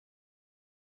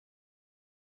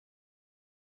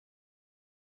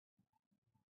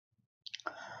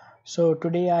So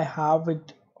today I have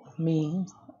with me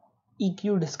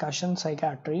EQ discussion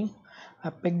psychiatry.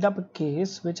 I picked up a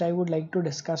case which I would like to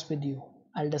discuss with you.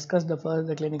 I'll discuss the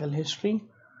clinical history,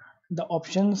 the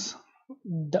options,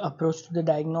 the approach to the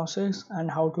diagnosis, and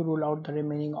how to rule out the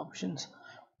remaining options.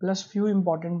 Plus few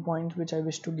important points which I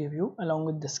wish to give you along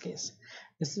with this case.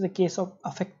 This is a case of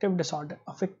affective disorder.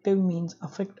 Affective means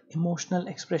affect emotional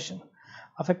expression.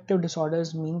 Affective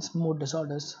disorders means mood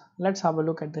disorders. Let's have a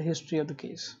look at the history of the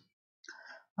case.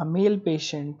 A male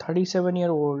patient,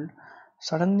 37-year-old,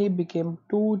 suddenly became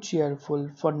too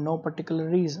cheerful for no particular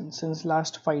reason since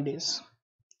last 5 days.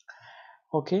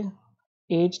 Okay,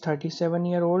 age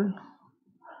 37-year-old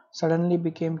suddenly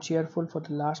became cheerful for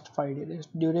the last 5 days.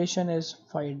 Duration is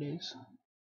 5 days.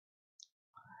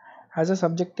 Has a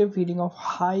subjective feeling of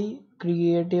high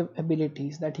creative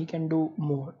abilities that he can do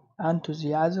more.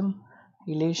 Enthusiasm,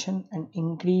 elation, and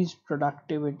increased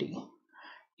productivity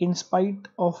in spite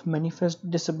of manifest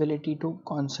disability to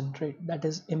concentrate, that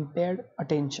is impaired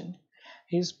attention.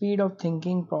 His speed of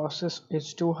thinking process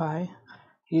is too high.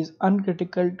 He is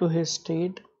uncritical to his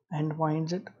state and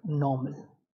finds it normal.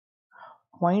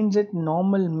 Finds it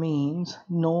normal means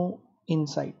no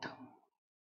insight.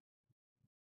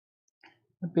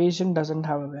 The patient doesn't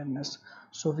have awareness.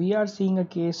 So we are seeing a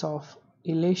case of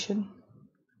elation,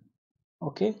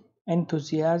 okay,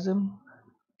 enthusiasm.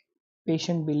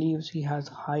 Patient believes he has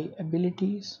high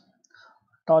abilities.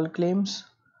 Tall claims,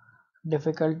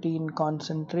 difficulty in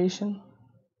concentration.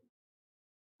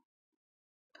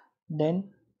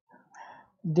 Then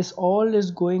this all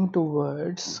is going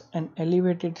towards an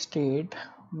elevated state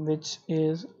which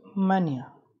is mania.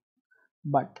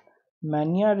 But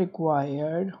mania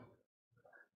required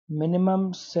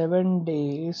minimum 7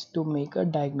 days to make a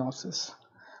diagnosis.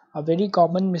 A very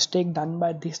common mistake done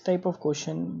by this type of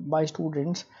question by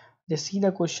students, they see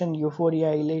the question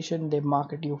euphoria, elation, they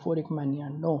mark it euphoric mania.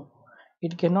 No,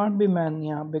 it cannot be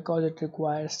mania because it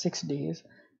requires 6 days.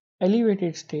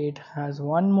 Elevated state has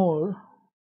one more,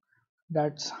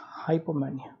 that's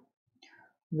hypomania,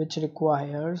 which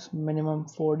requires minimum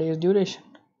 4 days duration.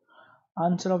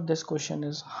 Answer of this question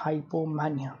is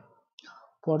hypomania.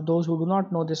 For those who do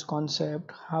not know this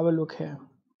concept, have a look here.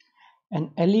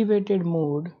 An elevated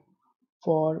mood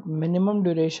for minimum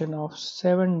duration of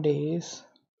 7 days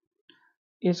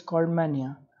is called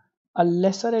mania. A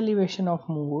lesser elevation of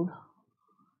mood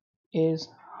is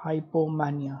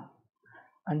hypomania,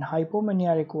 and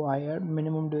hypomania require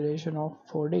minimum duration of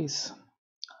 4 days.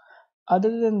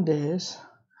 Other than this,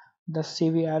 the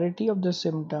severity of the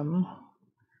symptom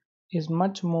is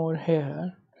much more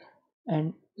here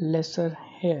and lesser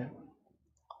here.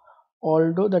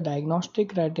 Although the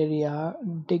diagnostic criteria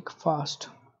dig fast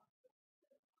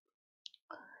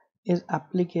is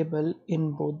applicable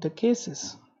in both the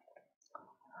cases.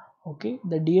 Okay,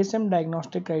 the DSM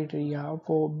diagnostic criteria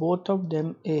for both of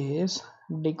them is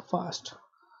dig fast,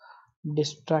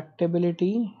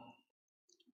 distractibility,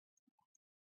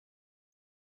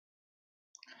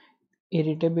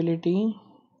 irritability.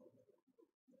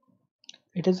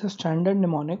 It is a standard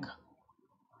mnemonic.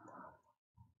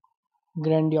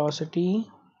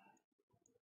 Grandiosity,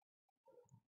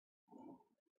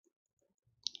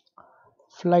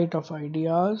 flight of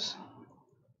ideas,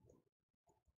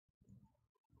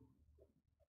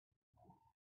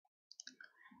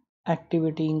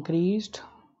 activity increased,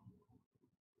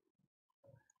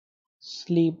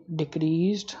 sleep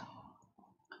decreased,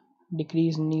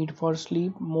 decreased need for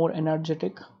sleep, more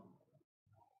energetic,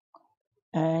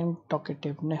 and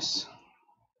talkativeness.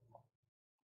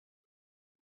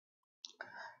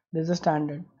 This is a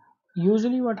standard.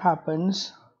 Usually, what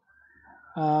happens,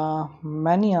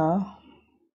 mania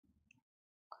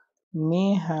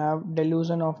may have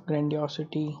delusion of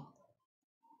grandiosity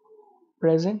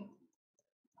present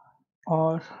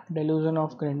or delusion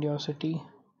of grandiosity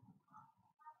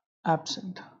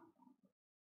absent.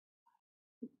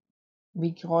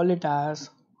 We call it as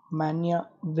mania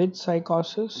with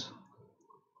psychosis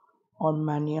or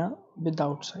mania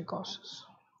without psychosis.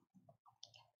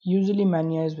 Usually,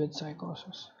 mania is with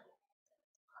psychosis.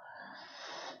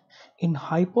 In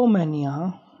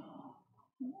hypomania,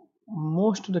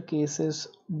 most of the cases,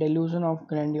 delusion of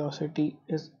grandiosity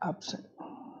is absent.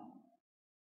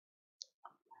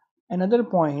 Another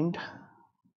point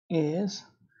is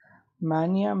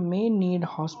mania may need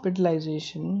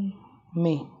hospitalization,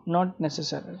 may not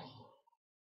necessarily,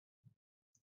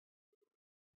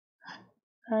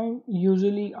 and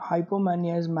usually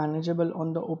hypomania is manageable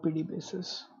on the OPD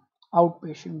basis,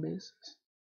 outpatient basis.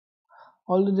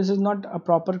 Although this is not a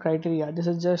proper criteria, this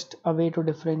is just a way to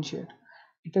differentiate.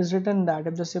 It is written that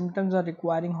if the symptoms are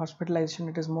requiring hospitalization,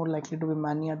 it is more likely to be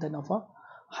mania than of a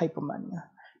hypomania.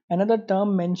 Another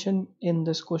term mentioned in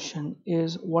this question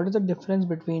is what is the difference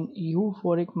between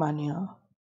euphoric mania,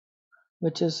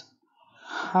 which is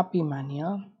happy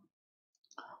mania,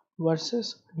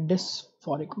 versus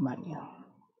dysphoric mania,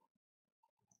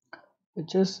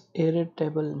 which is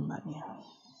irritable mania.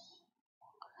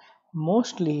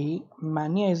 Mostly,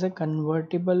 mania is a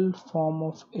convertible form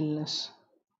of illness.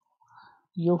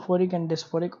 Euphoric and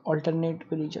dysphoric alternate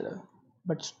with each other,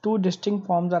 but two distinct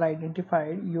forms are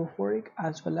identified: euphoric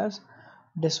as well as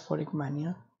dysphoric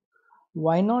mania.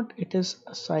 Why not? It is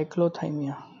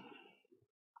cyclothymia.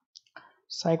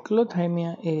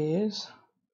 Cyclothymia is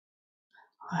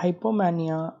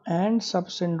hypomania and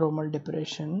subsyndromal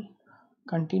depression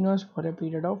continuous for a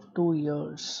period of 2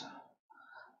 years.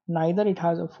 Neither it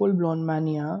has a full-blown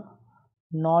mania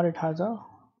nor it has a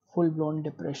full-blown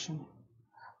depression.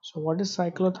 So what is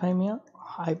cyclothymia?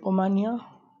 Hypomania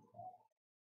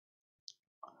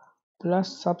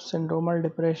plus subsyndromal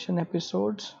depression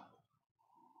episodes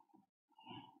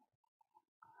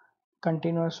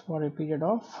continuous for a period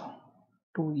of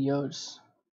 2 years.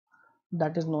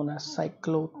 That is known as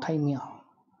cyclothymia.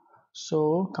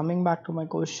 So coming back to my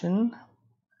question,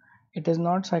 it is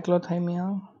not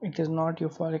cyclothymia, it is not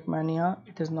euphoric mania,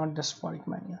 it is not dysphoric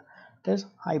mania. It is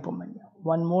hypomania.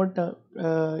 One more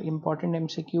important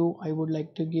MCQ I would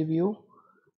like to give you.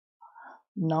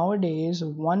 Nowadays,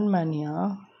 one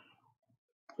mania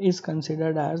is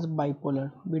considered as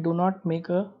bipolar. We do not make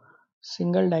a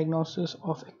single diagnosis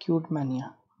of acute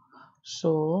mania.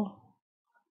 So,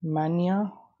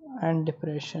 mania and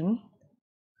depression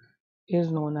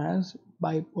is known as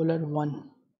bipolar 1,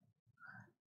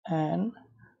 and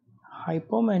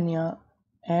hypomania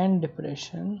and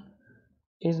depression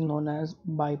is known as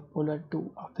bipolar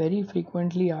 2. A very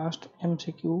frequently asked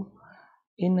MCQ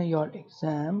in your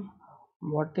exam: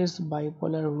 what is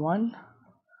bipolar 1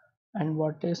 and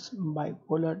what is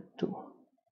bipolar 2?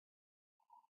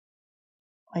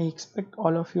 I expect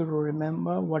all of you to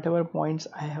remember whatever points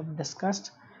I have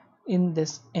discussed in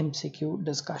this MCQ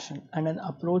discussion and an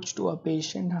approach to a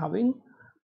patient having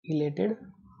elated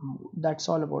mood. That's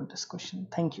all about this question.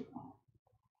 Thank you.